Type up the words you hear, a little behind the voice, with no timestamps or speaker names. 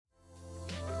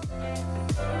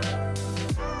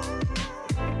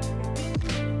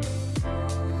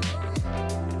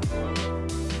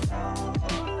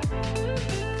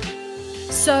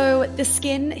So the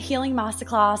skin healing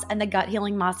masterclass and the gut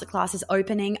healing masterclass is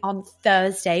opening on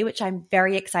Thursday, which I'm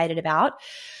very excited about.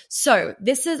 So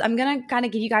I'm going to kind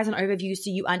of give you guys an overview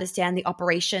so you understand the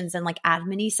operations and like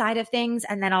admin-y side of things.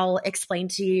 And then I'll explain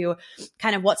to you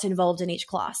kind of what's involved in each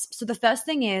class. So the first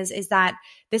thing is that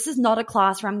this is not a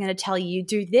class where I'm going to tell you,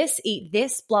 do this, eat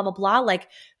this, blah, blah, blah, like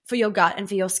for your gut and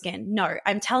for your skin. No,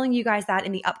 I'm telling you guys that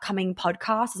in the upcoming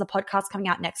podcast. There's a podcast coming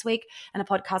out next week and a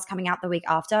podcast coming out the week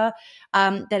after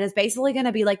that is basically going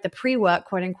to be like the pre-work,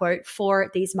 quote unquote, for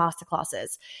these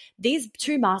masterclasses. These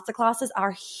two masterclasses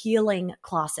are healing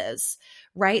classes,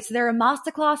 right? So they're a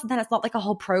masterclass and then it's not like a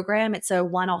whole program. It's a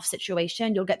one-off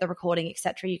situation. You'll get the recording,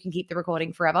 etc. You can keep the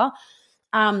recording forever.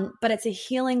 But it's a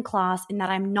healing class in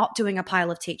that I'm not doing a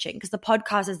pile of teaching because the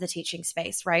podcast is the teaching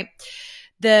space, right?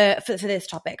 For this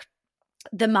topic,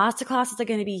 the masterclasses are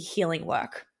going to be healing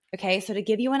work. Okay. So to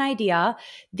give you an idea,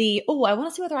 I want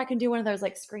to see whether I can do one of those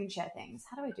like screen share things.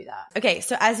 How do I do that? Okay.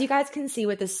 So as you guys can see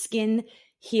with the skin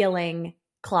healing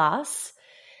class,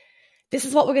 this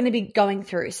is what we're going to be going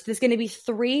through. So there's going to be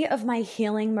 3 of my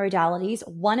healing modalities.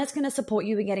 One is going to support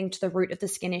you in getting to the root of the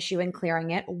skin issue and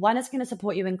clearing it. One is going to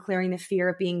support you in clearing the fear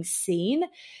of being seen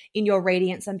in your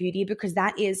radiance and beauty, because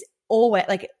that is always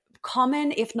like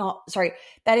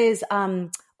that is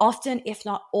often, if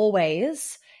not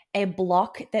always, a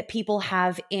block that people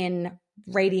have in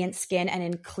radiant skin and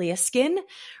in clear skin,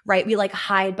 right? We like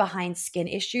hide behind skin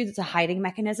issues. It's a hiding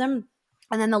mechanism.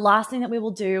 And then the last thing that we will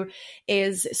do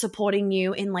is supporting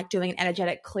you in like doing an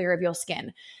energetic clear of your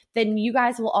skin. Then you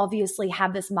guys will obviously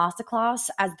have this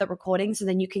masterclass as the recording. So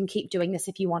then you can keep doing this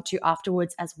if you want to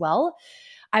afterwards as well.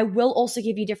 I will also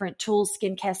give you different tools,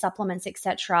 skincare supplements,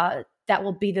 etc., that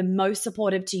will be the most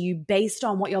supportive to you based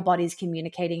on what your body is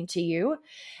communicating to you.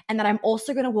 And then I'm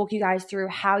also going to walk you guys through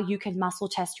how you can muscle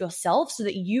test yourself so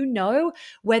that you know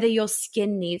whether your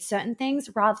skin needs certain things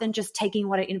rather than just taking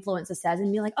what an influencer says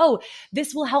and be like, oh,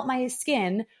 this will help my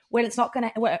skin when it's not going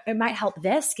to, it might help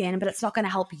their skin, but it's not going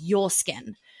to help your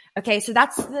skin. Okay, so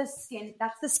that's the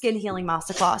skin healing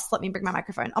masterclass. Let me bring my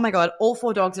microphone. Oh my God, all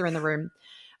 4 dogs are in the room.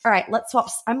 All right, let's swap.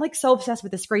 I'm like so obsessed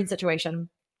with the screen situation.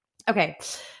 Okay,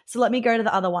 so let me go to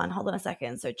the other one. Hold on a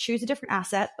second. So choose a different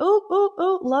asset.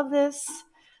 Oh, love this.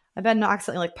 I better not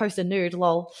accidentally like post a nude,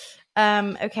 lol.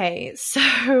 Okay,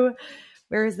 so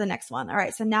where is the next one? All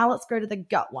right, so now let's go to the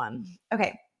gut one.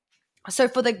 Okay. So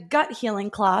for the gut healing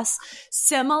class,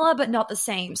 similar but not the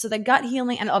same. So the gut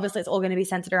healing, and obviously it's all going to be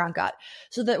centered around gut.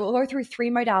 So that we'll go through 3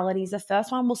 modalities. The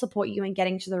first one will support you in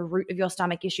getting to the root of your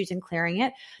stomach issues and clearing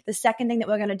it. The second thing that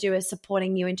we're going to do is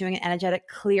supporting you in doing an energetic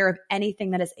clear of anything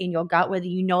that is in your gut, whether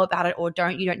you know about it or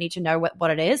don't. You don't need to know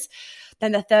what it is.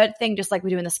 Then the third thing, just like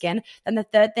we do in the skin, then the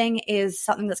third thing is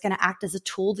something that's going to act as a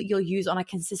tool that you'll use on a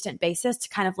consistent basis to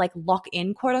kind of like lock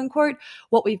in, quote unquote,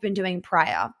 what we've been doing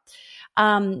prior.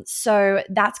 So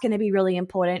that's going to be really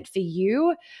important for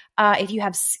you. If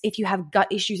you have gut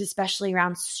issues, especially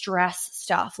around stress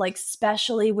stuff, like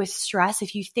especially with stress,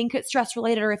 if you think it's stress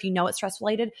related or if you know it's stress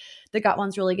related, the gut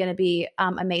one's really going to be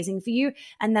amazing for you.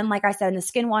 And then, like I said, in the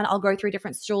skin one, I'll go through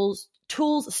different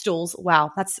tools.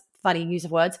 Wow, that's funny use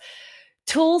of words.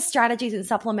 Tools, strategies, and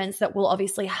supplements that will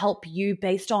obviously help you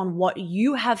based on what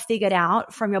you have figured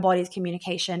out from your body's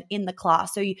communication in the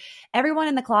class. So everyone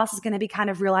in the class is going to be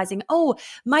kind of realizing, oh,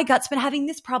 my gut's been having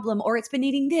this problem, or it's been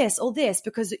eating this or this,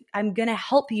 because I'm going to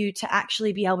help you to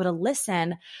actually be able to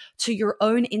listen to your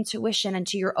own intuition and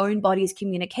to your own body's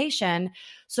communication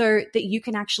so that you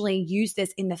can actually use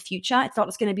this in the future. It's not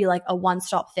just going to be like a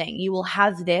one-stop thing. You will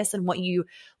have this and what you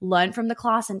learn from the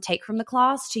class and take from the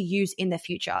class to use in the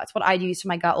future. It's what I use for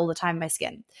my gut all the time, my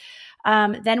skin.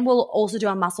 Then we'll also do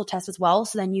a muscle test as well.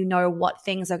 So then you know what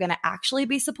things are going to actually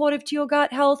be supportive to your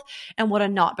gut health and what are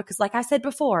not. Because like I said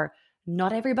before,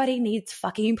 not everybody needs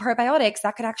fucking probiotics.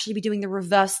 That could actually be doing the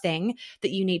reverse thing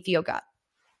that you need for your gut.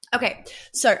 Okay,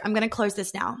 so I'm going to close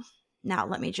this now. Now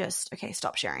let me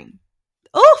stop sharing.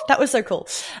 Oh, that was so cool.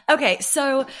 Okay,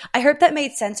 so I hope that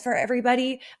made sense for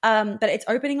everybody. But it's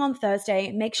opening on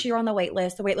Thursday. Make sure you're on the wait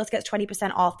list. The wait list gets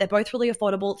 20% off. They're both really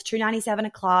affordable. It's $297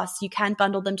 a class. You can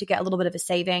bundle them to get a little bit of a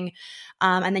saving.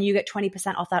 And then you get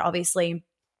 20% off that, obviously,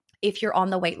 if you're on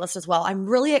the wait list as well. I'm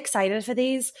really excited for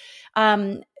these.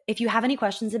 If you have any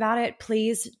questions about it,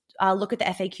 please look at the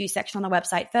FAQ section on the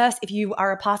website first. If you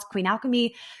are a past Queen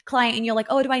Alchemy client and you're like,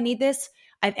 oh, do I need this?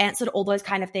 I've answered all those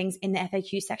kind of things in the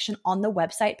FAQ section on the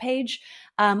website page.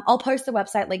 I'll post the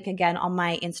website link again on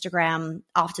my Instagram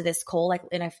after this call, like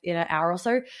in an hour or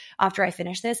so after I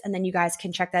finish this. And then you guys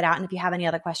can check that out. And if you have any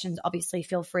other questions, obviously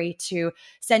feel free to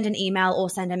send an email or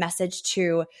send a message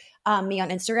to me on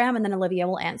Instagram, and then Olivia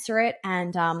will answer it.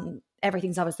 And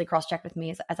everything's obviously cross-checked with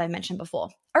me as I mentioned before.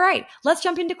 All right, let's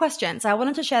jump into questions. I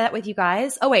wanted to share that with you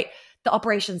guys. Oh wait, the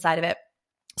operation side of it.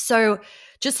 So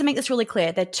just to make this really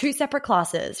clear, they're two separate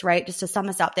classes, right? Just to sum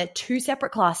this up, they're two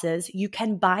separate classes. You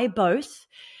can buy both.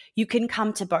 You can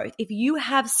come to both. If you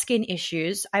have skin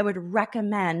issues, I would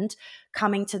recommend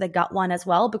coming to the gut one as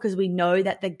well, because we know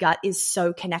that the gut is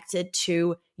so connected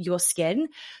to your skin.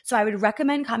 So I would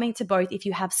recommend coming to both if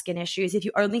you have skin issues. If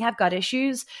you only have gut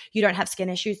issues, you don't have skin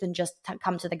issues, then just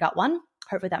come to the gut one.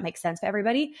 Hopefully that makes sense for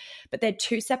everybody. But they're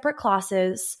two separate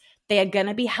classes. They are going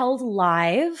to be held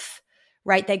live,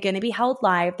 right? They're going to be held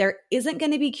live. There isn't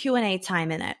going to be Q&A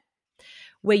time in it.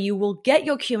 Where you will get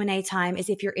your Q&A time is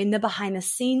if you're in the behind the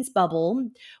scenes bubble.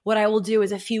 What I will do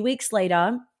is a few weeks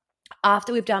later,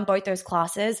 after we've done both those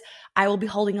classes, I will be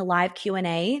holding a live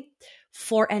Q&A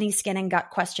for any skin and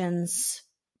gut questions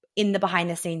in the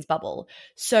behind the scenes bubble.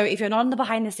 So if you're not in the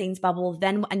behind the scenes bubble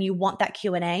and you want that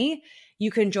Q&A, you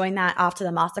can join that after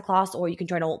the masterclass, or you can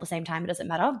join all at the same time. It doesn't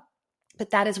matter. But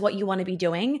that is what you want to be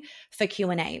doing for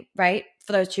Q&A, right?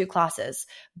 For those two classes.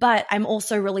 But I'm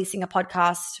also releasing a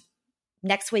podcast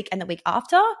next week and the week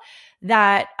after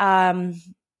that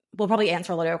will probably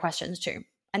answer a lot of your questions too.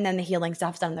 And then the healing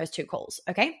stuff's done in those two calls.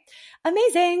 Okay.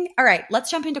 Amazing. All right.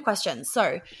 Let's jump into questions. So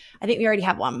I think we already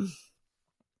have one.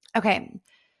 Okay.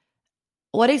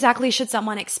 What exactly should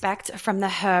someone expect from the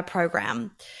HER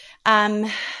program?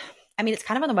 I mean, it's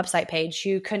kind of on the website page.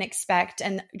 You can expect,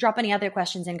 and drop any other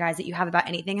questions in, guys, that you have about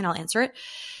anything, and I'll answer it.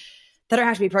 They don't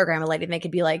have to be program related. They could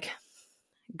be like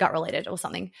gut related or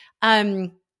something.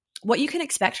 What you can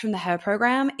expect from the HER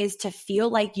program is to feel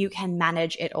like you can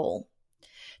manage it all,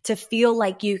 to feel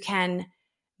like you can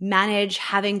manage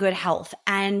having good health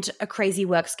and a crazy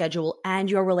work schedule and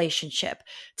your relationship,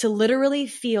 to literally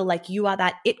feel like you are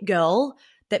that it girl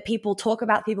that people talk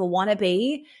about, people want to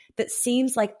be, that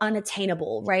seems like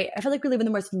unattainable, right? I feel like we live in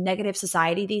the most negative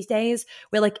society these days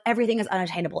where like everything is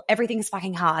unattainable. Everything is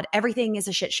fucking hard. Everything is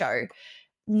a shit show.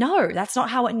 No, that's not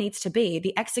how it needs to be.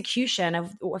 The execution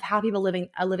of how people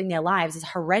are living their lives is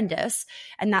horrendous.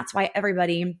 And that's why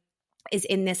everybody is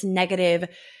in this negative,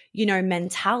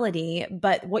 mentality.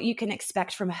 But what you can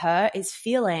expect from her is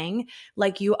feeling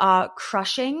like you are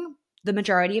crushing the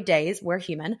majority of days. We're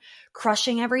human,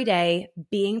 crushing every day,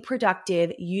 being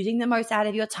productive, using the most out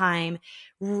of your time,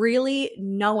 really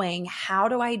knowing, how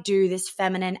do I do this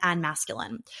feminine and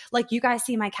masculine? Like, you guys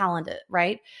see my calendar,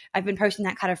 right? I've been posting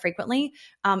that kind of frequently.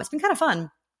 It's been kind of fun.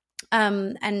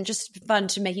 And just fun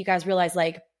to make you guys realize,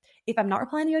 like, if I'm not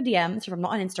replying to your DMs, or if I'm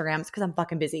not on Instagram, it's because I'm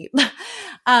fucking busy.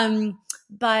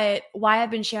 But why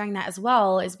I've been sharing that as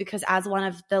well is because, as one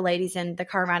of the ladies in the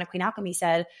current round of Queen Alchemy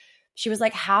said, she was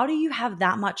like, how do you have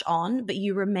that much on, but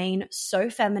you remain so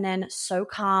feminine, so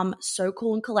calm, so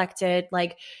cool and collected?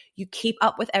 Like, you keep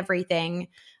up with everything.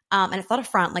 And it's not a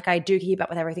front. Like, I do keep up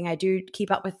with everything. I do keep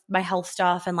up with my health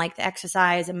stuff and like the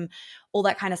exercise and all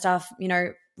that kind of stuff,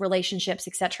 relationships,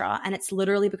 etc. And it's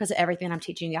literally because of everything I'm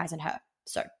teaching you guys and her.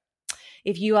 So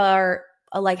if you are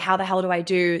like, how the hell do I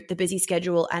do the busy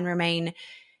schedule and remain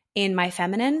in my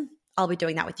feminine? I'll be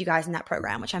doing that with you guys in that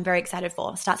program, which I'm very excited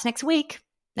for. Starts next week.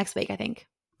 Next week, I think,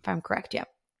 if I'm correct. Yep.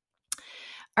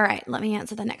 All right. Let me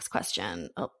answer the next question.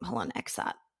 Oh, hold on. X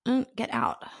that. Get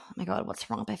out. Oh my God. What's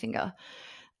wrong with my finger?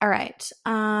 All right.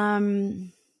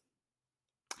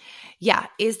 Yeah.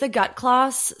 Is the gut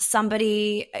class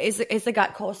is the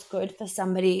gut course good for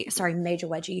somebody? Sorry, major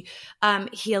wedgie.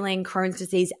 Healing Crohn's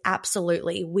disease?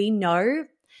 Absolutely. We know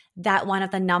that one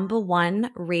of the number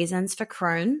one reasons for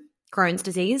Crohn's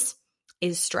disease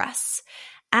is stress.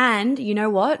 And you know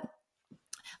what?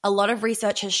 A lot of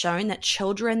research has shown that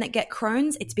children that get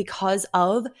Crohn's, it's because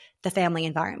of the family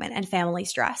environment and family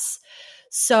stress.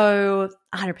 So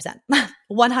 100%,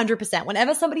 100%.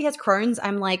 Whenever somebody has Crohn's,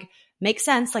 I'm like, makes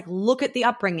sense. Like, look at the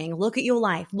upbringing, look at your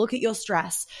life, look at your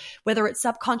stress, whether it's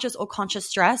subconscious or conscious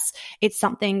stress. It's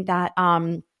something that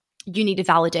you need to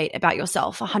validate about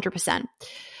yourself 100%.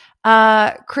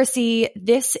 Chrissy,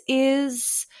 this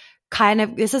is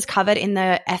covered in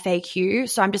the FAQ.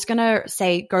 So I'm just going to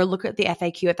say, go look at the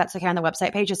FAQ if that's okay on the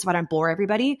website page, just so I don't bore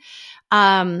everybody.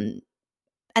 And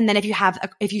then if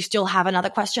you still have another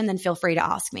question, then feel free to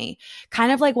ask me.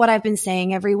 Kind of like what I've been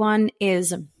saying, everyone,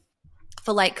 is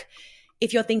for like,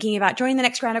 if you're thinking about joining the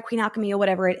next round of Queen Alchemy or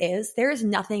whatever it is, there is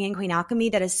nothing in Queen Alchemy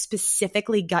that is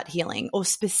specifically gut healing or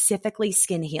specifically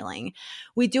skin healing.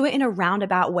 We do it in a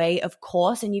roundabout way, of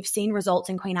course, and you've seen results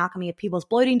in Queen Alchemy of people's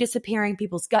bloating disappearing,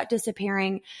 people's gut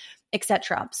disappearing,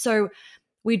 etc. So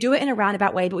we do it in a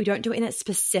roundabout way, but we don't do it in a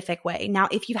specific way. Now,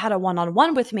 if you've had a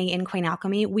one-on-one with me in Queen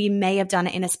Alchemy, we may have done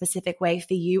it in a specific way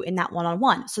for you in that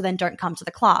one-on-one. So then don't come to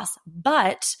the class.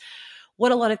 But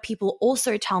what a lot of people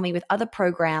also tell me with other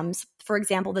programs, for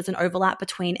example, there's an overlap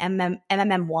between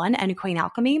MMM1 and Queen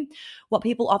Alchemy. What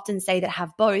people often say that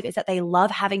have both is that they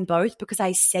love having both because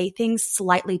I say things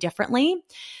slightly differently.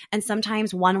 And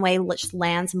sometimes one way just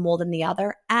lands more than the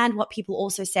other. And what people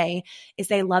also say is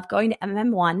they love going to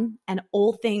MMM1 and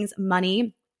all things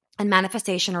money and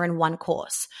manifestation are in one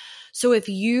course. So if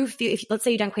let's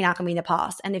say you've done Queen Alchemy in the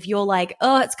past, and if you're like,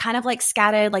 oh, it's kind of like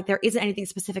scattered, like there isn't anything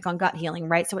specific on gut healing,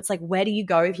 right? So it's like, where do you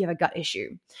go if you have a gut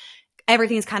issue?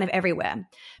 Everything is kind of everywhere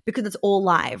because it's all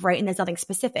live, right? And there's nothing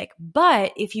specific.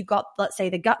 But if you got, let's say,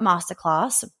 the gut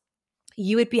masterclass,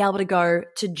 you would be able to go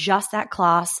to just that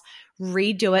class,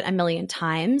 redo it a million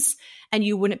times, and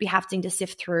you wouldn't be having to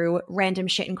sift through random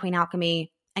shit in Queen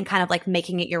Alchemy and kind of like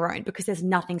making it your own because there's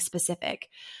nothing specific.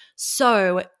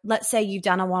 So let's say you've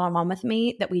done a one-on-one with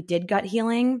me that we did gut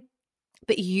healing,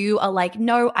 but you are like,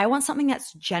 no, I want something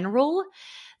that's general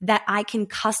that I can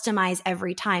customize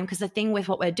every time. Because the thing with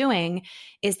what we're doing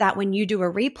is that when you do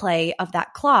a replay of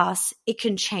that class, it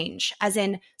can change, as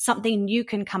in something new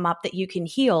can come up that you can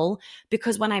heal.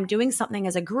 Because when I'm doing something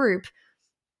as a group,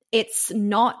 it's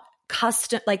not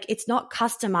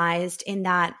customized in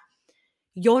that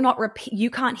you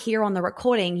can't hear on the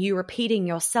recording you repeating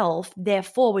yourself.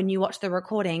 Therefore, when you watch the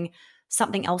recording,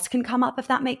 something else can come up, if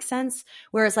that makes sense.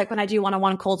 Whereas like when I do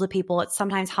one-on-one calls with people, it's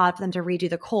sometimes hard for them to redo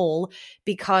the call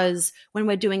because when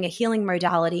we're doing a healing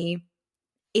modality,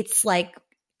 it's like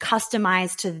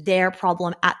customized to their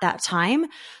problem at that time.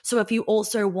 So if you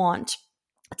also want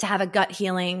to have a gut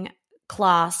healing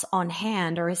class on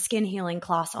hand or a skin healing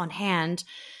class on hand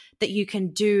that you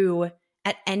can do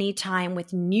at any time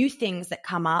with new things that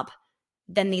come up,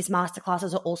 then these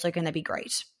masterclasses are also going to be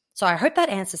great. So I hope that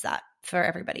answers that for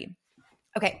everybody.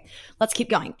 Okay, let's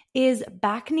keep going. Is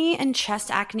bacne and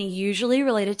chest acne usually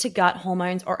related to gut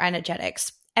hormones or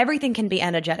energetics? Everything can be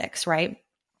energetics, right?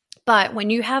 But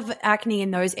when you have acne in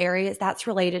those areas, that's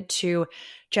related to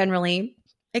generally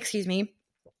speaking,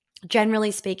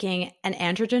 an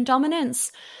androgen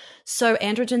dominance. So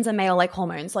androgens are male-like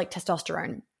hormones like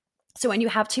testosterone. So when you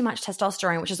have too much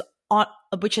testosterone,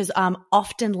 which is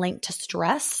often linked to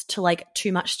stress, to like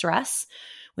too much stress,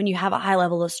 when you have a high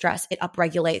level of stress, it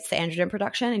upregulates the androgen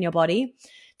production in your body.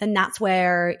 Then that's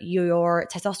where your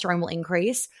testosterone will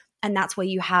increase. And that's where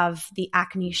you have the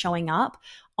acne showing up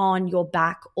on your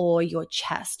back or your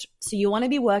chest. So you want to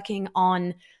be working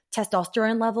on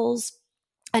testosterone levels.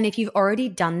 And if you've already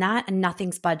done that and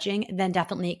nothing's budging, then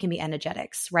definitely it can be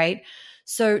energetics, right?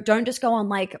 So don't just go on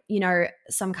like,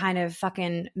 some kind of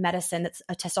fucking medicine that's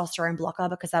a testosterone blocker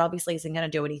because that obviously isn't going to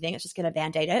do anything. It's just going to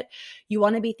band-aid it. You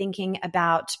want to be thinking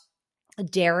about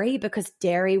dairy because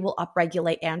dairy will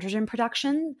upregulate androgen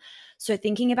production. So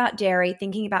thinking about dairy,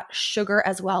 thinking about sugar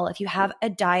as well. If you have a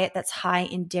diet that's high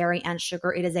in dairy and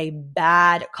sugar, it is a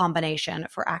bad combination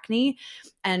for acne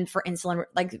and for insulin.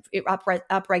 Like it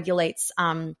upregulates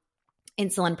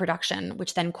insulin production,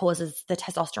 which then causes the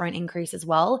testosterone increase as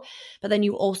well. But then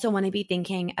you also want to be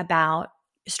thinking about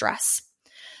stress.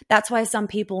 That's why some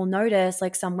people notice,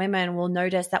 like some women will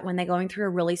notice that when they're going through a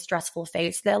really stressful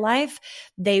phase of their life,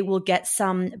 they will get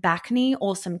some bacne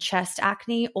or some chest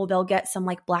acne, or they'll get some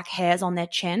like black hairs on their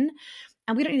chin.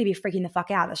 And we don't need to be freaking the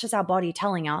fuck out. That's just our body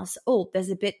telling us, oh,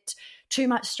 there's a bit too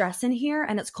much stress in here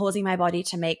and it's causing my body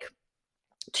to make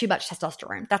too much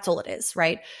testosterone. That's all it is,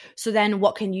 right? So then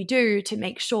what can you do to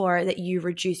make sure that you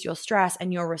reduce your stress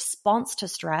and your response to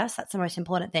stress? That's the most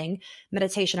important thing.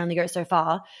 Meditation only goes so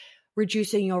far.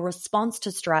 Reducing your response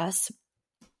to stress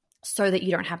so that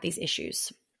you don't have these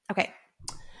issues. Okay.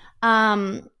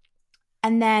 And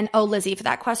then, Lizzie, for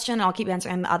that question, I'll keep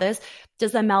answering the others.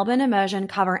 Does the Melbourne Immersion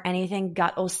cover anything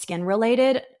gut or skin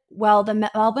related? Well, the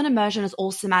Melbourne Immersion is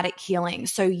all somatic healing.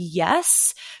 So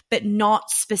yes, but not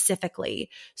specifically.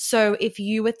 So if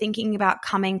you were thinking about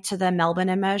coming to the Melbourne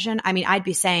Immersion, I mean, I'd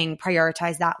be saying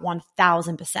prioritize that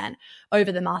 1000%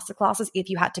 over the masterclasses if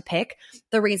you had to pick.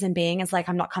 The reason being is like,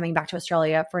 I'm not coming back to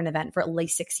Australia for an event for at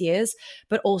least 6 years,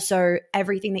 but also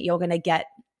everything that you're going to get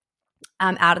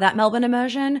out of that Melbourne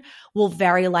Immersion will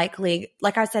very likely,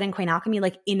 like I said in Queen Alchemy,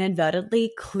 like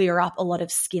inadvertently clear up a lot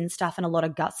of skin stuff and a lot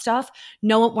of gut stuff.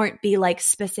 No, it won't be like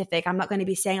specific. I'm not going to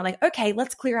be saying like, okay,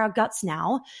 let's clear our guts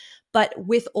now. But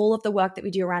with all of the work that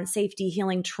we do around safety,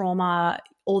 healing, trauma,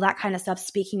 all that kind of stuff,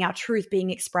 speaking our truth,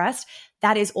 being expressed,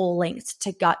 that is all linked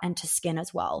to gut and to skin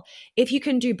as well. If you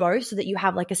can do both so that you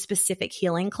have like a specific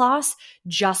healing class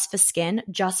just for skin,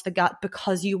 just for gut,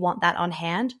 because you want that on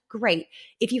hand, great.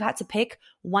 If you had to pick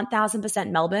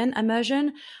 1000% Melbourne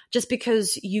Immersion, just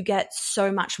because you get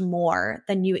so much more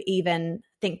than you even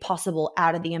think possible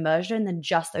out of the immersion than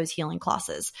just those healing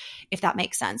classes, if that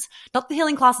makes sense. Not the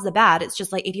healing classes are bad. It's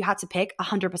just like if you had to pick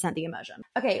 100% the immersion.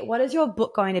 Okay, what is your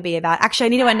book going to be about? Actually, I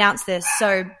need to announce this.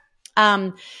 So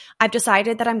I've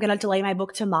decided that I'm going to delay my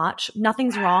book to March.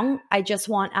 Nothing's wrong. I just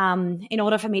want, in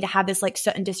order for me to have this like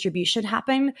certain distribution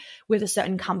happen with a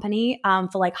certain company,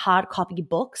 for like hard copy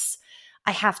books,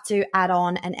 I have to add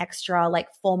on an extra like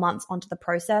 4 months onto the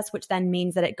process, which then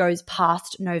means that it goes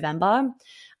past November.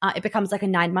 It becomes like a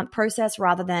 9-month process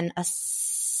rather than a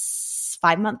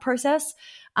 5-month process.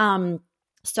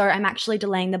 So I'm actually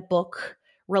delaying the book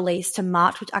release to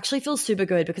March, which actually feels super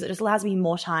good because it just allows me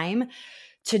more time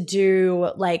to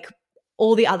do like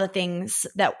all the other things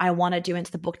that I want to do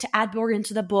into the book, to add more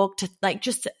into the book, to like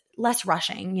just less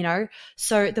rushing, you know?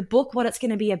 So the book, what it's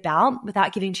going to be about,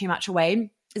 without giving too much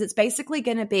away, is it's basically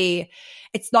going to be,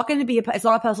 it's not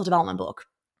a personal development book.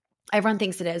 Everyone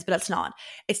thinks it is, but it's not.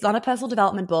 It's not a personal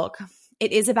development book.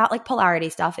 It is about like polarity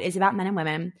stuff. It is about men and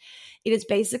women. It is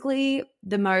basically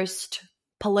the most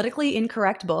politically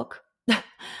incorrect book.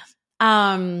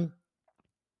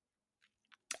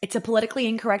 It's a politically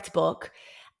incorrect book,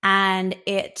 and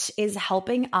it is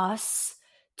helping us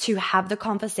to have the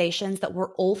conversations that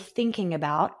we're all thinking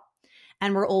about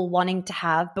and we're all wanting to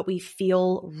have, but we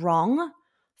feel wrong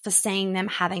for saying them,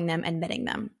 having them, admitting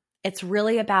them. It's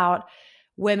really about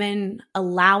women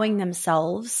allowing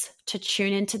themselves to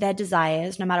tune into their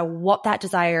desires, no matter what that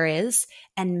desire is,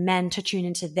 and men to tune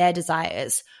into their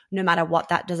desires, no matter what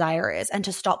that desire is, and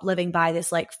to stop living by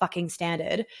this like fucking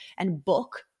standard and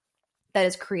book that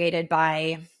is created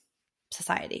by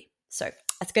society. So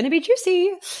it's going to be juicy.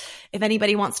 If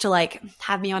anybody wants to like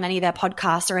have me on any of their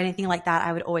podcasts or anything like that,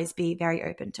 I would always be very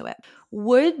open to it.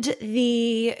 Would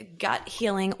the gut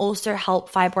healing also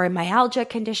help fibromyalgia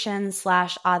conditions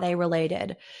 / are they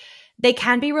related? They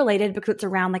can be related because it's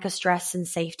around like a stress and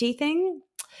safety thing.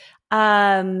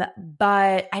 But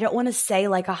I don't want to say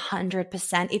like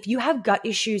 100%. If you have gut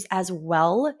issues as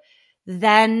well,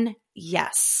 then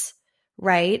yes,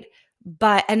 right?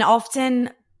 And often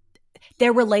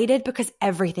they're related because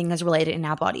everything is related in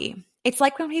our body. It's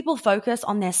like when people focus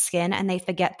on their skin and they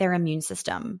forget their immune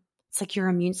system. It's like your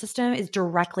immune system is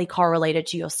directly correlated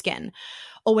to your skin.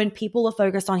 Or when people are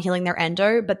focused on healing their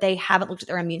endo, but they haven't looked at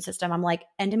their immune system, I'm like,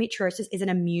 endometriosis is an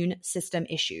immune system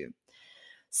issue.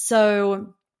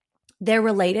 So they're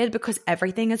related because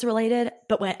everything is related,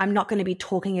 but I'm not going to be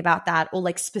talking about that or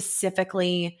like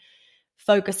specifically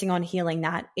focusing on healing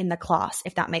that in the class,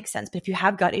 if that makes sense. But if you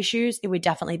have gut issues, it would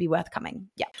definitely be worth coming.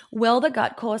 Yeah. Will the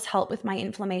gut course help with my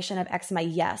inflammation of eczema?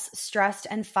 Yes. Stressed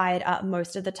and fired up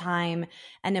most of the time.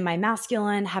 And in my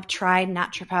masculine, have tried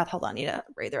naturopath. Hold on, I need to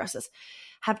read the rest of this.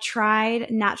 Have tried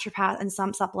naturopath and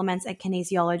some supplements and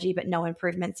kinesiology, but no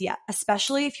improvements yet.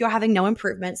 Especially if you're having no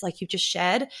improvements like you've just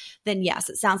shared, then yes,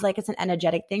 it sounds like it's an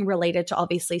energetic thing related to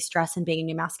obviously stress and being a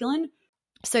new masculine.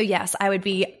 So yes, I would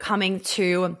be coming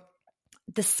to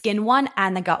the skin one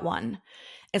and the gut one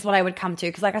is what I would come to.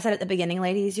 Because like I said at the beginning,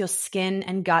 ladies, your skin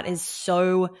and gut is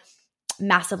so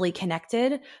massively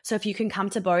connected. So if you can come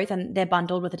to both and they're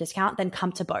bundled with a discount, then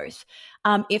come to both.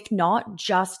 If not,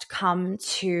 just come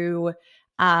to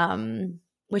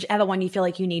whichever one you feel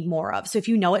like you need more of. So if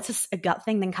you know it's a gut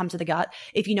thing, then come to the gut.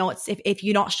 If you know if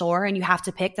you're not sure and you have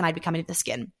to pick, then I'd be coming to the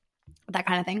skin. That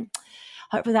kind of thing.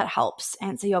 Hopefully that helps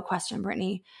answer your question,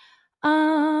 Brittany.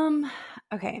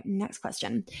 Okay, next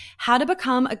question. How to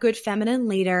become a good feminine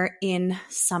leader in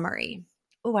summary?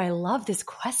 Oh, I love this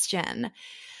question.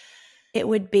 It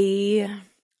would be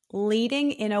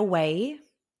leading in a way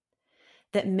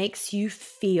that makes you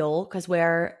feel, because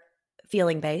we're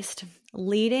feeling based,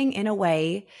 leading in a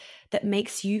way that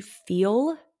makes you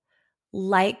feel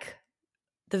like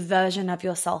the version of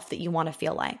yourself that you want to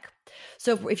feel like.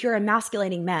 So if you're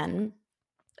emasculating men,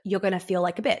 you're going to feel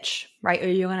like a bitch, right? Or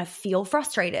you're going to feel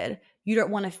frustrated. You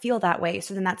don't want to feel that way.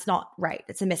 So then that's not right.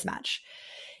 It's a mismatch.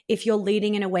 If you're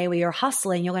leading in a way where you're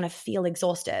hustling, you're going to feel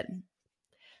exhausted.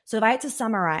 So if I had to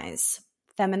summarize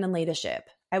feminine leadership,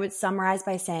 I would summarize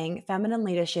by saying feminine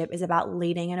leadership is about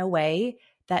leading in a way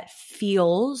that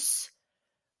feels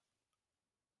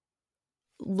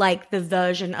like the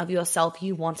version of yourself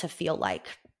you want to feel like,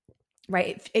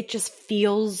 right? It just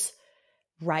feels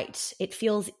right. It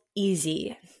feels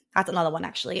easy. That's another one,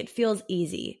 actually. It feels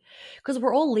easy because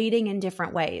we're all leading in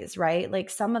different ways, right? Like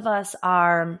some of us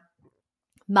are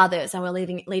mothers and we're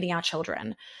leading our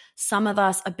children. Some of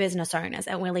us are business owners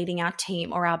and we're leading our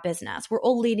team or our business. We're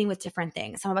all leading with different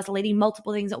things. Some of us are leading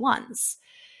multiple things at once.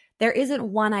 There isn't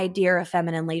one idea of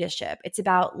feminine leadership. It's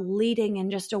about leading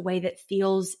in just a way that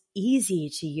feels easy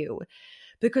to you.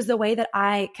 Because the way that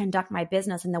I conduct my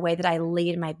business and the way that I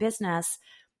lead my business,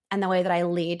 and the way that I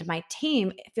lead my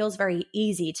team, it feels very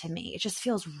easy to me. It just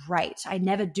feels right. I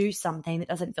never do something that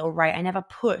doesn't feel right. I never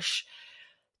push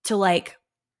to like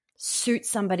suit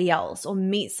somebody else or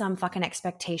meet some fucking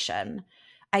expectation.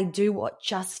 I do what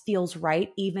just feels right,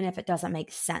 even if it doesn't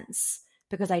make sense,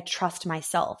 because I trust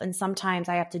myself. And sometimes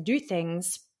I have to do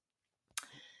things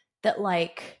that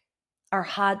like are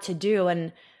hard to do,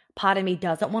 and part of me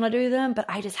doesn't want to do them, but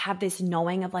I just have this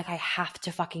knowing of like, I have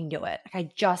to fucking do it. Like I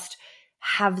just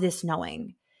have this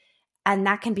knowing. And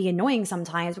that can be annoying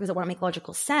sometimes because it won't make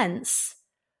logical sense.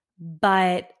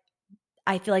 But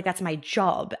I feel like that's my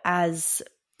job as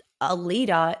a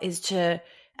leader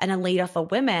and a leader for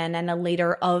women and a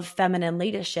leader of feminine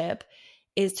leadership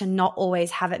is to not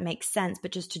always have it make sense,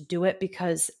 but just to do it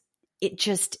because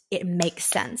it makes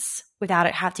sense without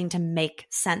it having to make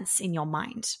sense in your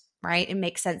mind, right? It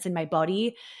makes sense in my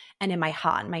body and in my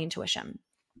heart and my intuition.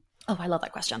 Oh, I love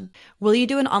that question. Will you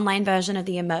do an online version of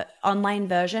the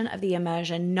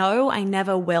immersion? No, I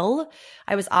never will.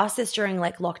 I was asked this during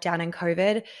like lockdown and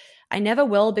COVID. I never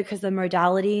will because the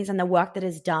modalities and the work that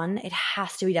is done, it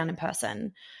has to be done in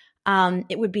person.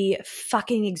 It would be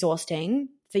fucking exhausting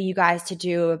for you guys to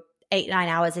do 8-9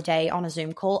 hours a day on a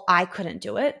Zoom call. I couldn't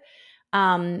do it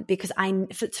because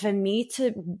for me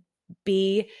to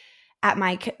be at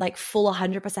my like full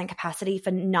 100% capacity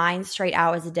for 9 straight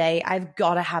hours a day, I've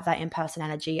got to have that in-person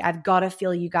energy. I've got to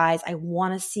feel you guys. I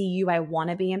want to see you. I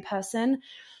want to be in person.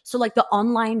 So like the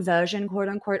online version, quote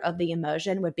unquote, of the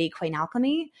immersion would be Queen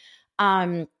Alchemy.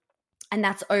 And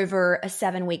that's over a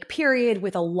 7-week period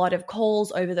with a lot of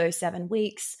calls over those 7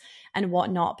 weeks and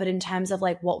whatnot. But in terms of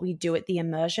like what we do at the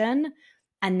immersion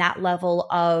and that level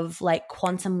of like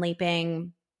quantum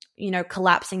leaping,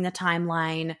 collapsing the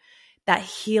timeline, that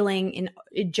healing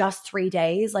in just 3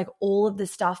 days, like all of the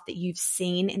stuff that you've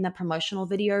seen in the promotional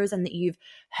videos and that you've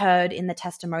heard in the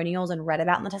testimonials and read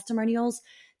about in the testimonials,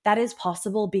 that is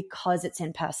possible because it's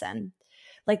in person.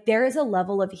 Like there is a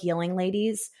level of healing,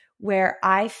 ladies, where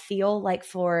I feel like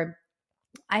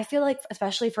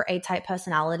especially for A-type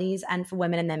personalities and for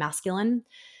women in their masculine,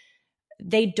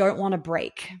 they don't want to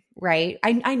break, right?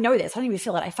 I know this. I don't even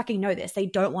feel it. I fucking know this. They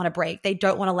don't want to break. They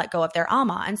don't want to let go of their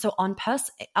armor. And so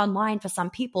online for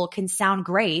some people can sound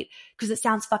great because it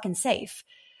sounds fucking safe.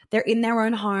 They're in their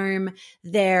own home.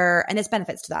 And there's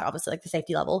benefits to that, obviously, like the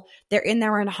safety level. They're in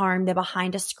their own home. They're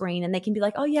behind a screen and they can be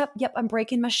like, oh, yep, I'm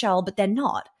breaking my shell, but they're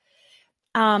not.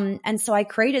 And so I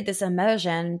created this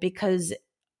immersion because,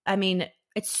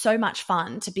 it's so much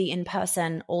fun to be in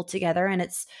person all together. And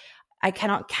I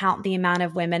cannot count the amount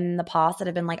of women in the past that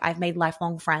have been like, I've made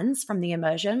lifelong friends from the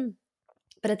immersion.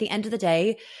 But at the end of the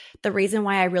day, the reason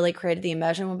why I really created the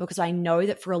immersion was because I know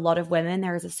that for a lot of women,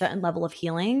 there is a certain level of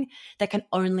healing that can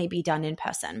only be done in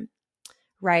person,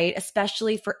 right?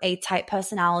 Especially for A-type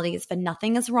personalities. For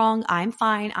nothing is wrong. I'm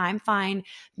fine.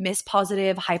 Miss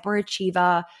Positive,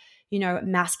 hyperachiever,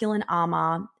 masculine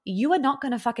armor. You are not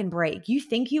going to fucking break. You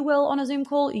think you will on a Zoom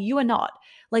call. You are not.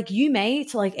 Like you may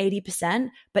to like 80%,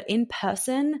 but in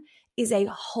person is a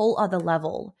whole other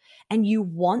level. And you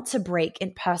want to break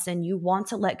in person. You want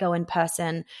to let go in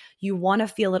person. You want to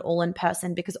feel it all in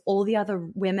person because all the other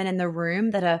women in the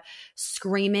room that are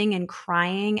screaming and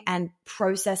crying and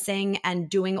processing and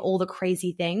doing all the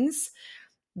crazy things,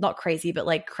 not crazy, but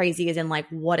like crazy as in like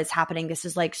what is happening. This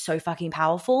is like so fucking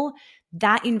powerful.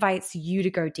 That invites you to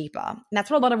go deeper. And that's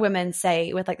what a lot of women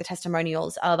say with like the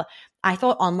testimonials of, I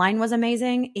thought online was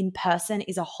amazing. In person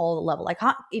is a whole level. I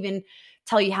can't even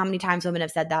tell you how many times women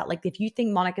have said that. Like if you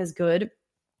think Monica's good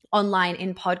online,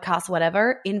 in podcasts,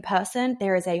 whatever, in person,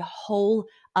 there is a whole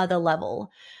other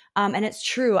level. And it's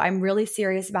true. I'm really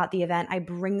serious about the event. I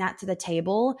bring that to the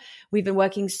table. We've been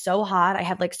working so hard. I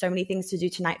have like so many things to do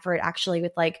tonight for it actually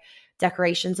with like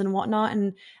decorations and whatnot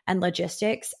and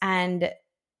logistics. And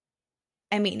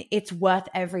it's worth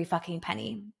every fucking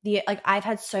penny. I've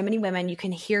had so many women, you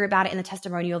can hear about it in the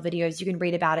testimonial videos, you can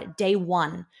read about it. Day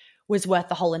one was worth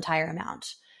the whole entire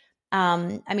amount.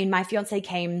 My fiance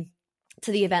came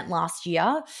to the event last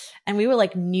year and we were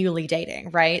like newly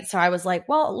dating, right? So I was like,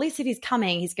 well, at least if he's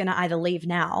coming, he's going to either leave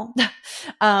now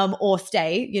or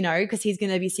stay, because he's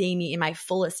going to be seeing me in my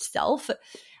fullest self.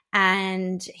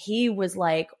 And he was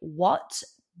like, what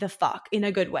the fuck, in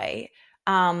a good way.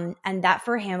 And that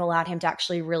for him allowed him to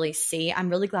actually really see. I'm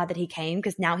really glad that he came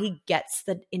because now he gets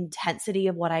the intensity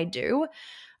of what I do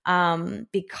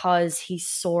because he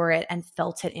saw it and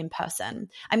felt it in person.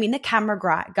 The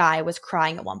camera guy was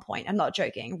crying at one point. I'm not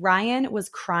joking. Ryan was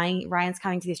crying. Ryan's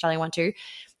coming to the Australian one too.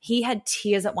 He had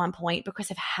tears at one point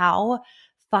because of how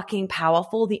fucking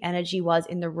powerful the energy was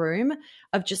in the room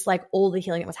of just like all the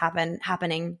healing that was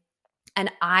happening.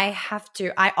 And I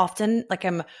often like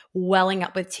am welling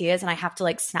up with tears and I have to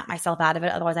like snap myself out of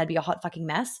it. Otherwise I'd be a hot fucking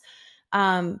mess.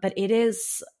 But it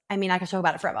is, I mean, I could talk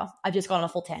about it forever. I've just gone on a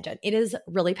full tangent. It is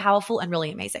really powerful and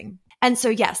really amazing. And so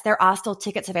yes, there are still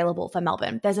tickets available for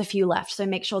Melbourne. There's a few left. So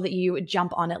make sure that you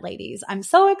jump on it, ladies. I'm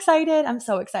so excited.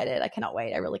 I cannot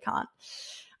wait. I really can't.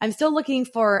 I'm still looking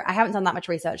for, I haven't done that much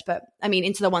research, but I mean,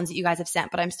 into the ones that you guys have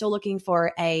sent, but I'm still looking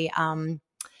for yay,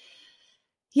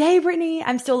 Brittany.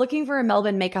 I'm still looking for a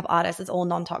Melbourne makeup artist that's all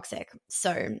non-toxic.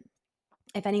 So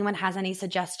if anyone has any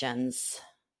suggestions.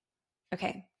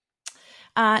 Okay.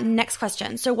 Next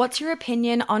question. So what's your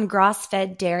opinion on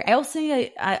grass-fed dairy? I also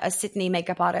need a Sydney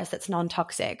makeup artist that's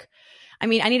non-toxic. I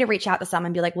mean, I need to reach out to some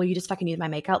and be like, well, you just fucking use my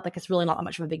makeup. Like, it's really not that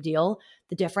much of a big deal,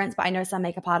 the difference. But I know some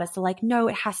makeup artists are like, no,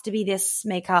 it has to be this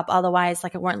makeup. Otherwise,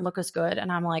 like, it won't look as good.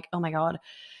 And I'm like, oh my God.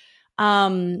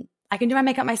 I can do my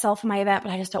makeup myself for my event,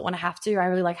 but I just don't want to have to. I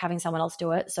really like having someone else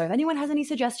do it. So if anyone has any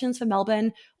suggestions for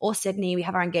Melbourne or Sydney, we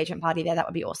have our engagement party there. That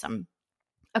would be awesome.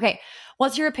 Okay.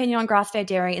 What's your opinion on grass-fed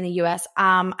dairy in the US?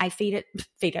 I feed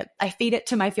it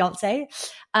to my fiance.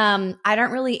 I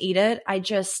don't really eat it. I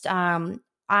just,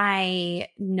 I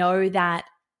know that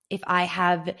if I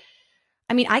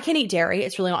can eat dairy.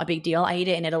 It's really not a big deal. I eat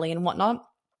it in Italy and whatnot,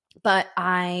 but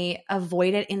I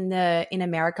avoid it in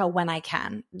America when I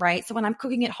can, right? So when I'm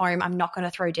cooking at home, I'm not going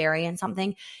to throw dairy in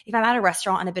something. If I'm at a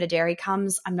restaurant and a bit of dairy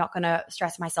comes, I'm not going to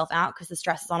stress myself out because the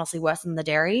stress is honestly worse than the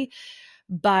dairy.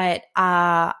 But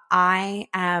I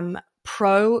am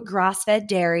pro grass-fed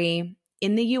dairy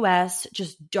in the US.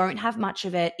 Just don't have much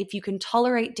of it. If you can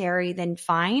tolerate dairy, then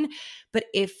fine. But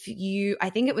I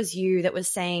think it was you that was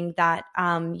saying that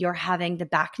you're having the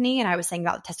acne, and I was saying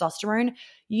about the testosterone,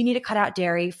 you need to cut out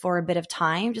dairy for a bit of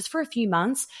time, just for a few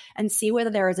months, and see whether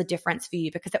there is a difference for you,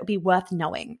 because that would be worth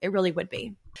knowing. It really would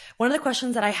be. One of the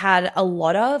questions that I had a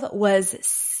lot of was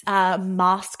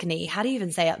maskne. How do you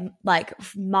even say it? Like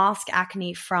mask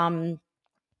acne from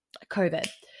COVID.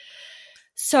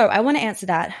 So I want to answer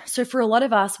that. So for a lot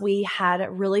of us, we had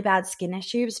really bad skin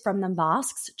issues from the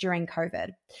masks during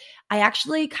COVID. I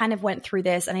actually kind of went through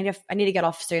this. I need to get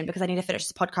off soon because I need to finish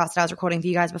this podcast that I was recording for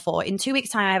you guys before. In 2 weeks'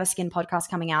 time, I have a skin podcast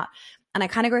coming out, and I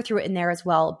kind of go through it in there as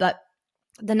well. But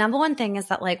the number one thing is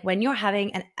that, like, when you're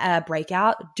having a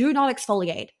breakout, do not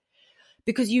exfoliate,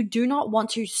 because you do not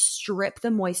want to strip the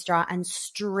moisture and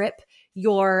strip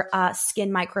your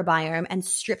skin microbiome and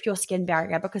strip your skin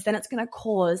barrier, because then it's going to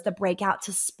cause the breakout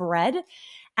to spread.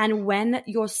 And when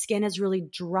your skin is really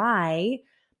dry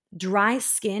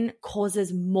skin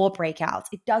causes more breakouts.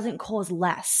 It doesn't cause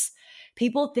less.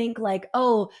 People think like,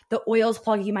 oh, the oil's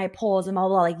clogging my pores and blah,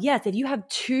 blah, blah. Like, yes, if you have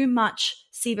too much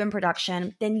sebum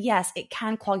production, then yes, it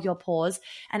can clog your pores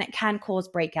and it can cause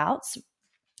breakouts.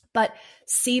 But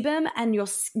sebum and your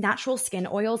natural skin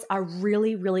oils are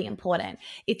really, really important.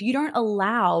 If you don't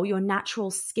allow your natural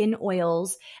skin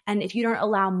oils, and if you don't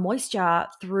allow moisture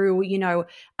through,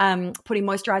 putting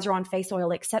moisturizer on, face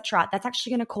oil, etc., that's actually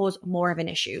going to cause more of an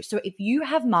issue. So if you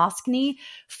have maskne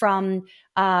from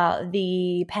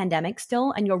the pandemic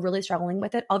still, and you're really struggling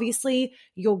with it, obviously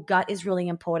your gut is really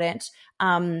important.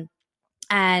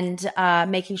 And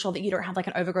making sure that you don't have like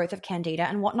an overgrowth of candida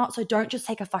and whatnot. So don't just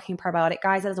take a fucking probiotic,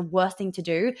 guys. That is the worst thing to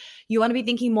do. You want to be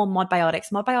thinking more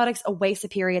modbiotics. Modbiotics are way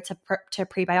superior to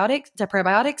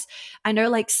probiotics. I know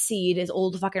like seed is all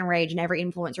the fucking rage and every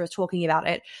influencer is talking about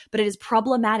it, but it is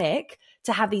problematic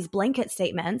to have these blanket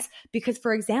statements because,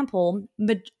 for example,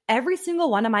 every single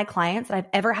one of my clients that I've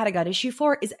ever had a gut issue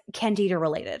for is candida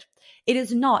related. It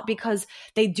is not because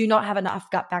they do not have enough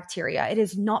gut bacteria. It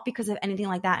is not because of anything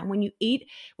like that. And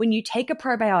when you take a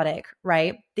probiotic,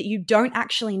 right, that you don't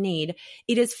actually need,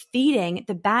 it is feeding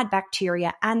the bad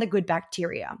bacteria and the good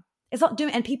bacteria. It's not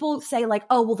doing, and people say like,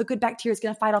 oh, well, the good bacteria is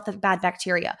going to fight off the bad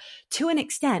bacteria to an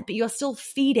extent, but you're still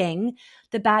feeding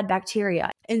the bad bacteria.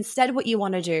 Instead, what you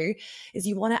want to do is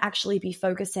you want to actually be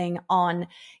focusing on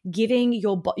giving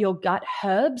your gut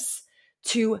herbs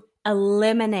to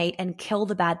eliminate and kill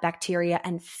the bad bacteria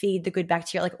and feed the good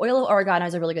bacteria. Like oil of oregano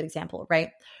is a really good example, right?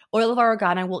 Oil of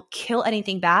oregano will kill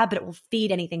anything bad, but it will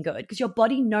feed anything good because your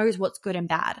body knows what's good and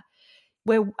bad.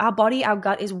 Where our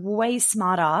gut is way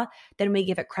smarter than we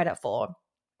give it credit for.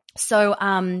 So,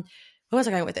 where was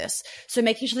I going with this? So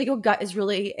making sure that your gut is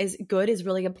really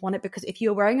important, because if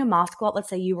you're wearing a mask a lot, let's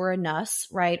say you were a nurse,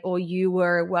 right? Or you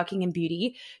were working in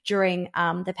beauty during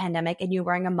the pandemic and you're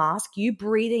wearing a mask, you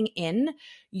breathing in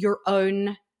your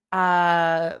own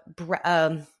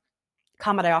carbon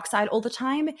dioxide all the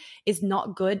time is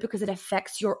not good because it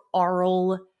affects your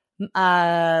oral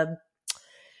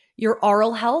your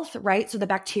oral health, right? So the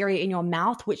bacteria in your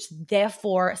mouth, which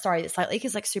therefore, sorry, this slightly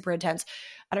is like super intense.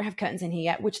 I don't have curtains in here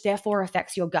yet, which therefore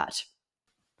affects your gut.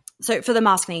 So for the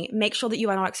maskne, make sure that you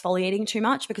are not exfoliating too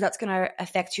much because that's going to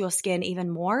affect your skin even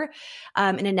more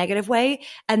in a negative way.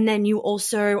 And then you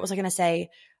also, what was I going to say?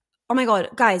 Oh my God,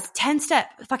 guys,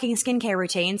 10-step fucking skincare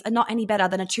routines are not any better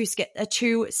than a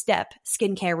two-step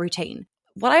skincare routine.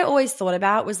 What I always thought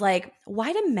about was like,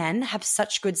 why do men have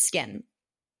such good skin?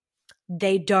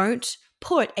 They don't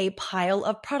put a pile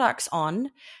of products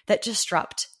on that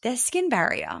disrupt their skin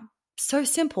barrier. So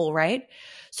simple, right?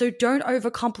 So don't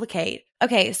overcomplicate.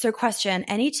 Okay, so question,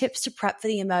 any tips to prep for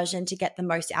the immersion to get the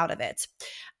most out of it?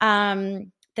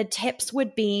 The tips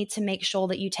would be to make sure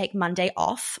that you take Monday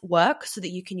off work so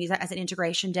that you can use that as an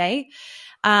integration day.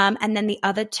 And then the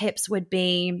other tips would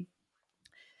be,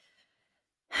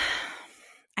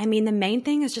 I mean, the main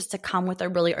thing is just to come with a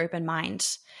really open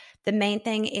mind. The main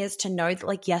thing is to know that,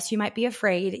 like, yes, you might be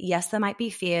afraid. Yes, there might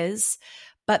be fears.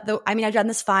 But I've done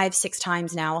this 5-6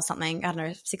 times now or something. I don't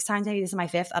know, 6 times maybe. This is my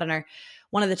 5th. I don't know.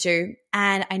 One of the two.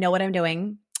 And I know what I'm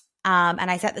doing.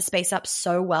 And I set the space up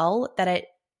so well that it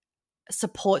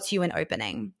supports you in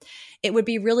opening. It would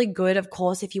be really good, of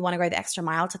course, if you want to go the extra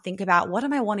mile to think about, what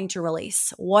am I wanting to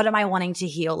release? What am I wanting to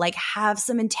heal? Like, have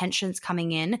some intentions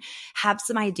coming in, have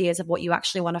some ideas of what you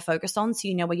actually want to focus on so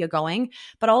you know where you're going,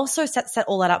 but also set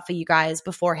all that up for you guys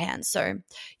beforehand. So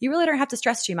you really don't have to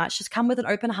stress too much. Just come with an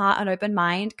open heart, an open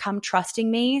mind, come trusting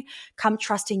me, come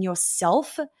trusting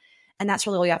yourself. And that's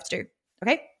really all you have to do.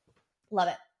 Okay? Love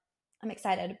it. I'm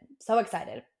excited. So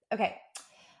excited. Okay.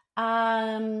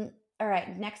 All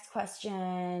right, next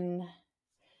question.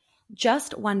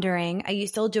 Just wondering, are you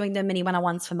still doing the mini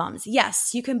one-on-ones for mums?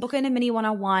 Yes, you can book in a mini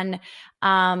one-on-one.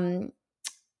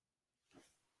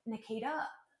 Nikita,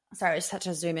 sorry, I just had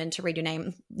to zoom in to read your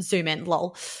name. Zoom in,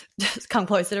 lol. Just come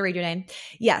closer to read your name.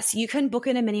 Yes, you can book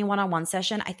in a mini one-on-one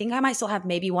session. I think I might still have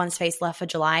maybe one space left for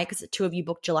July because 2 of you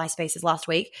booked July spaces last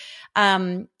week.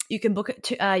 You can book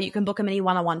a mini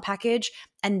one-on-one package,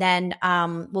 and then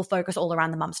we'll focus all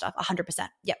around the mum stuff. 100%.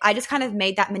 Yeah, I just kind of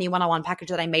made that mini one-on-one package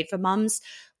that I made for mums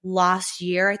last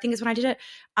year, I think is when I did it.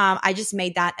 I just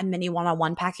made that a mini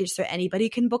one-on-one package so anybody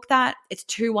can book that. It's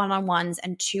 2 one-on-ones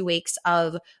and 2 weeks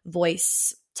of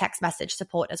voice text message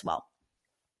support as well.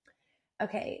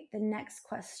 Okay, the next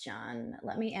question.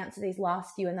 Let me answer these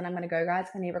last few, and then I'm going to go, guys.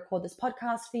 I need to record this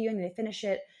podcast for you. I need to finish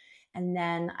it. And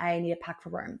then I need a pack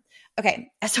for Rome.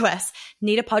 Okay, SOS.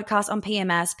 Need a podcast on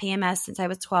PMS. PMS since I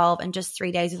was 12 and just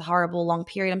 3 days is a horrible long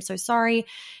period. I'm so sorry.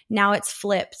 Now it's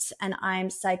flipped and I'm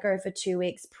psycho for 2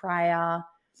 weeks prior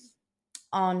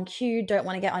on cue. Don't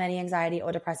want to get on any anxiety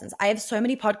or depressants. I have so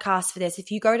many podcasts for this. If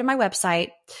you go to my website,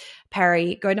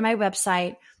 Perry, go to my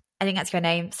website. I think that's your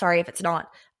name. Sorry if it's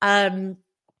not.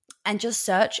 And just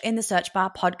search in the search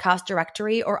bar podcast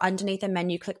directory, or underneath the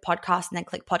menu, click podcast and then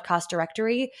click podcast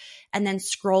directory and then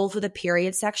scroll through the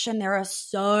period section. There are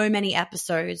so many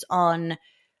episodes on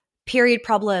period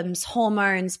problems,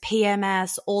 hormones,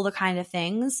 PMS, all the kind of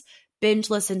things.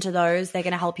 Binge listen to those. They're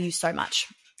going to help you so much.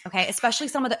 Okay. Especially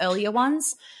some of the earlier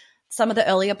ones. Some of the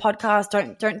earlier podcasts,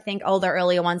 don't think, oh, the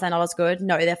earlier ones are not as good.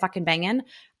 No, they're fucking banging.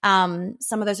 Some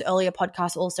of those earlier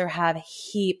podcasts also have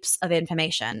heaps of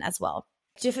information as well.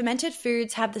 Do fermented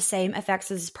foods have the same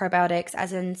effects as probiotics,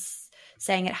 as in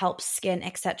saying it helps skin,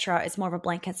 etc.? It's more of a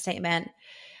blanket statement.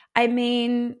 I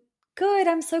mean, good.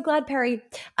 I'm so glad, Perry.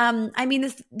 I mean,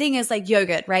 this thing is like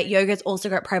yogurt, right? Yogurt's also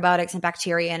got probiotics and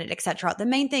bacteria in it, etc. The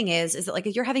main thing is that like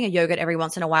if you're having a yogurt every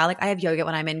once in a while, like I have yogurt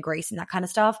when I'm in Greece and that kind of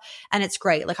stuff, and it's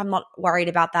great. Like I'm not worried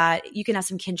about that. You can have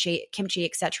some kimchi,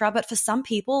 etc. But for some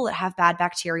people that have bad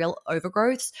bacterial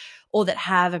overgrowths or that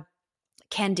have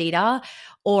Candida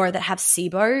or that have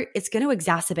SIBO, it's going to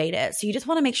exacerbate it. So you just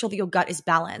want to make sure that your gut is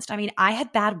balanced. I mean, I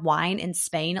had bad wine in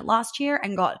Spain last year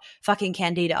and got fucking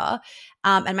Candida,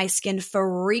 and my skin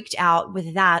freaked out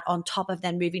with that on top of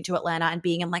then moving to Atlanta and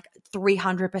being in like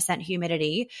 300%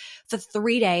 humidity. For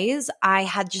 3 days, I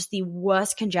had just the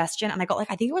worst congestion, and I got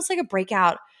like, I think it was like a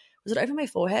breakout. Was it over my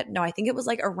forehead? No, I think it was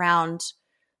like around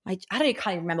my, can't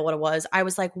even remember what it was. I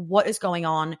was like, what is going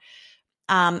on?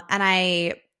 And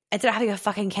I ended up having a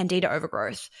fucking Candida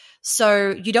overgrowth.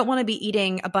 So you don't want to be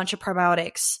eating a bunch of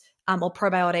probiotics or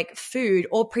probiotic food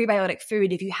or prebiotic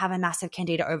food if you have a massive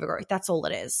Candida overgrowth. That's all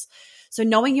it is. So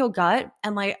knowing your gut,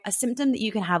 and like a symptom that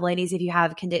you can have, ladies, if you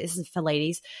have Candida, this is for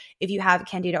ladies, if you have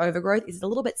Candida overgrowth, is a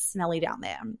little bit smelly down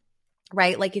there,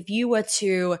 right? Like if you were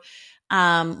to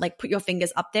like put your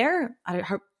fingers up there, I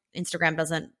hope Instagram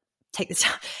doesn't take this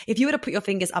down. If you were to put your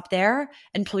fingers up there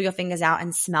and pull your fingers out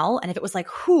and smell, and if it was like,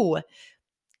 whoo,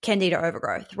 Candida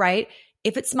overgrowth, right?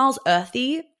 If it smells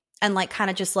earthy and like kind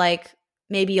of just like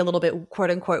maybe a little bit quote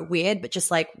unquote weird, but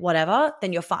just like whatever,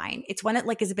 then you're fine. It's when it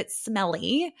like is a bit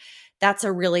smelly. That's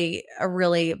a really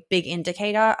big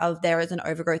indicator of there is an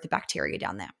overgrowth of bacteria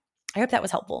down there. I hope that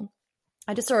was helpful.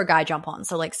 I just saw a guy jump on.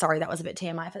 So like, sorry, that was a bit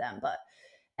TMI for them. But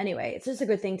anyway, it's just a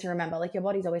good thing to remember. Like your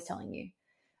body's always telling you.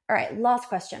 All right, last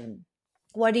question.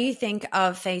 What do you think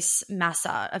of face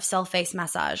massage, of self-face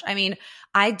massage? I mean,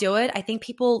 I do it. I think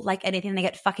people like anything, they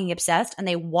get fucking obsessed and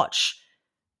they watch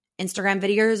Instagram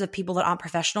videos of people that aren't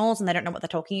professionals and they don't know what they're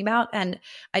talking about. And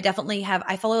I definitely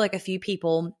I follow like a few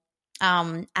people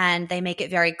and they make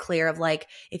it very clear of like,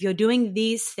 if you're doing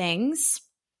these things,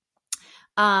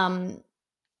 it's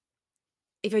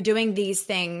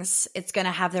going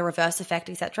to have the reverse effect,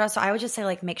 etc. So I would just say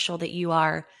like, make sure that you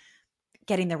are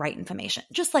getting the right information,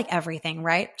 just like everything,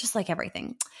 right? Just like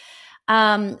everything.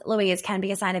 Louise, can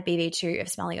be a sign of BV2 if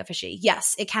smelly or fishy.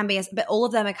 Yes, it can be, but all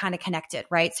of them are kind of connected,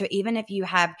 right? So even if you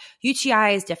have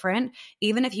UTI is different,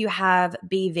 even if you have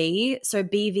BV, so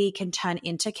BV can turn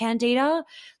into candida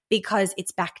because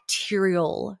it's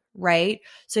bacterial, right?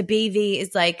 So BV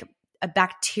is like a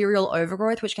bacterial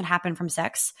overgrowth, which can happen from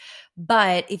sex.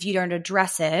 But if you don't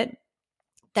address it,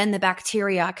 then the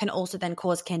bacteria can also then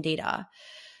cause candida.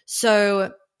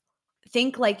 So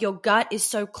think like your gut is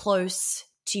so close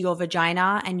to your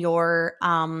vagina and your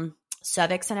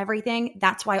cervix and everything.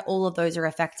 That's why all of those are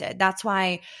affected. That's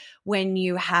why when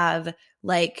you have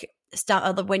like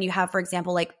for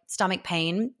example, like stomach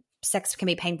pain, sex can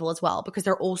be painful as well because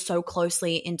they're all so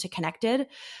closely interconnected.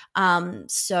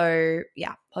 So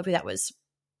yeah, hopefully that was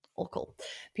all cool.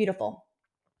 Beautiful.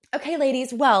 Okay,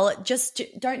 ladies. Well, just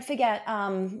don't forget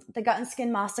the gut and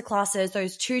skin masterclasses,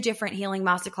 those 2 different healing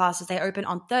masterclasses. They open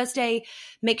on Thursday.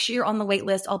 Make sure you're on the wait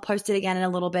list. I'll post it again in a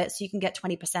little bit so you can get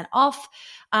 20% off.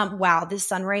 Wow, this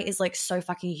sun ray is like so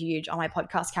fucking huge on my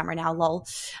podcast camera now, lol.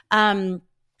 And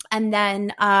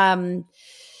then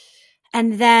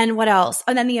what else?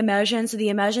 And then the Immersion. So the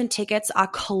Immersion tickets are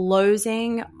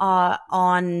closing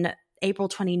on April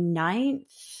 29th.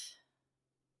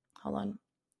 Hold on.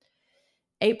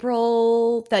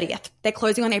 April 30th. They're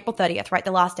closing on April 30th, right? The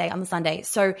last day on the Sunday.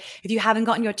 So if you haven't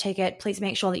gotten your ticket, please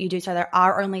make sure that you do so. There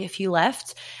are only a few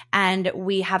left and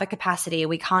we have a capacity.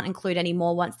 We can't include any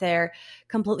more once they're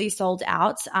completely sold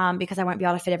out because I won't be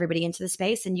able to fit everybody into the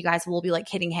space and you guys will all be like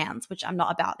hitting hands, which I'm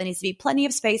not about. There needs to be plenty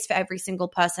of space for every single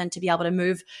person to be able to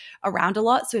move around a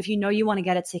lot. So if you know you want to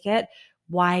get a ticket,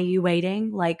 why are you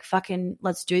waiting? Like fucking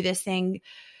let's do this thing.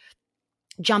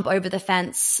 Jump over the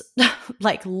fence,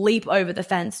 like leap over the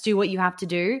fence, do what you have to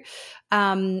do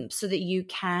so that you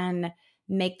can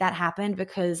make that happen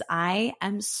because I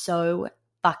am so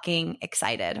fucking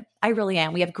excited. I really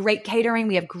am. We have great catering.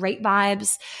 We have great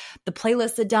vibes. The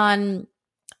playlists are done.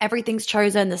 Everything's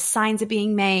chosen. The signs are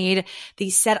being made.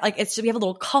 We have a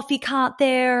little coffee cart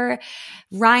there.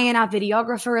 Ryan, our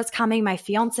videographer, is coming. My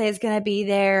fiance is going to be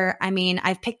there. I mean,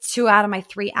 I've picked 2 out of my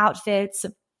 3 outfits.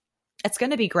 It's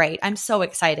going to be great. I'm so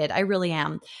excited. I really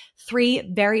am.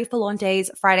 3 very full-on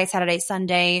days, Friday, Saturday,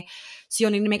 Sunday. So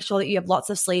you'll need to make sure that you have lots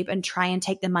of sleep and try and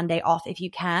take the Monday off if you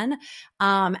can.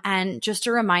 And just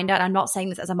a reminder, and I'm not saying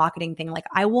this as a marketing thing, like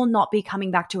I will not be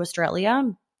coming back to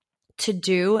Australia to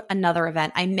do another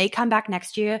event. I may come back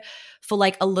next year for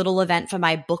like a little event for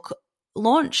my book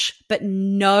launch, but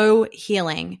no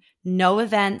healing, no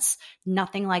events,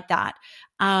 nothing like that.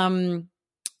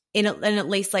 In at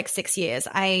least like 6 years.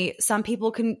 Some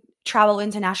people can travel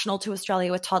international to Australia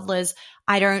with toddlers.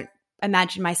 I don't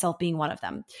imagine myself being one of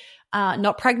them.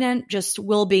 Not pregnant, just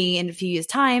will be in a few years'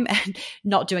 time and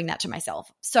not doing that to myself.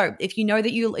 So if you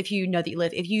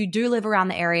do live around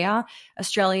the area,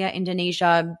 Australia,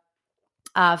 Indonesia,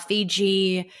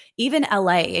 Fiji, even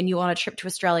LA, and you want a trip to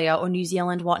Australia or New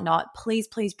Zealand, whatnot, please,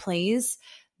 please, please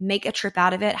make a trip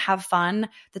out of it. Have fun.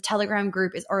 The Telegram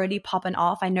group is already popping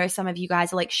off. I know some of you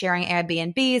guys are like sharing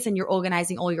Airbnbs and you're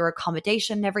organizing all your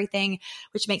accommodation and everything,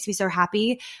 which makes me so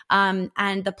happy. And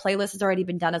the playlist has already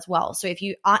been done as well. So if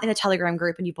you aren't in the Telegram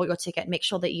group and you bought your ticket, make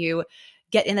sure that you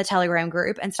get in the Telegram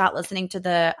group and start listening to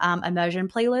the Immersion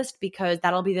playlist because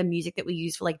that'll be the music that we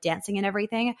use for like dancing and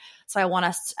everything. So I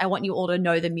want you all to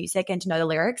know the music and to know the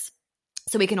lyrics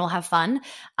so we can all have fun.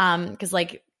 Because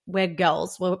like, we're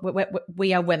girls.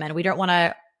 We are women. We don't want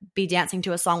to be dancing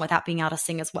to a song without being able to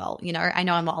sing as well. You know, I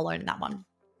know I'm not alone in that one.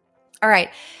 All right.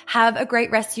 Have a great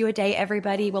rest of your day,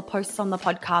 everybody. We'll post this on the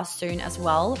podcast soon as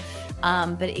well.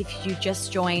 But if you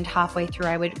just joined halfway through,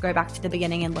 I would go back to the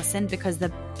beginning and listen because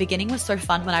the beginning was so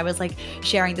fun when I was like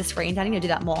sharing the screen. I need to do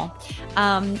that more.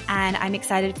 And I'm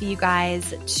excited for you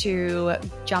guys to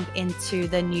jump into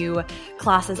the new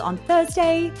classes on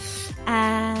Thursday.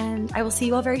 And I will see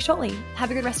you all very shortly.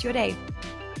 Have a good rest of your day.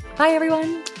 Bye,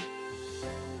 everyone.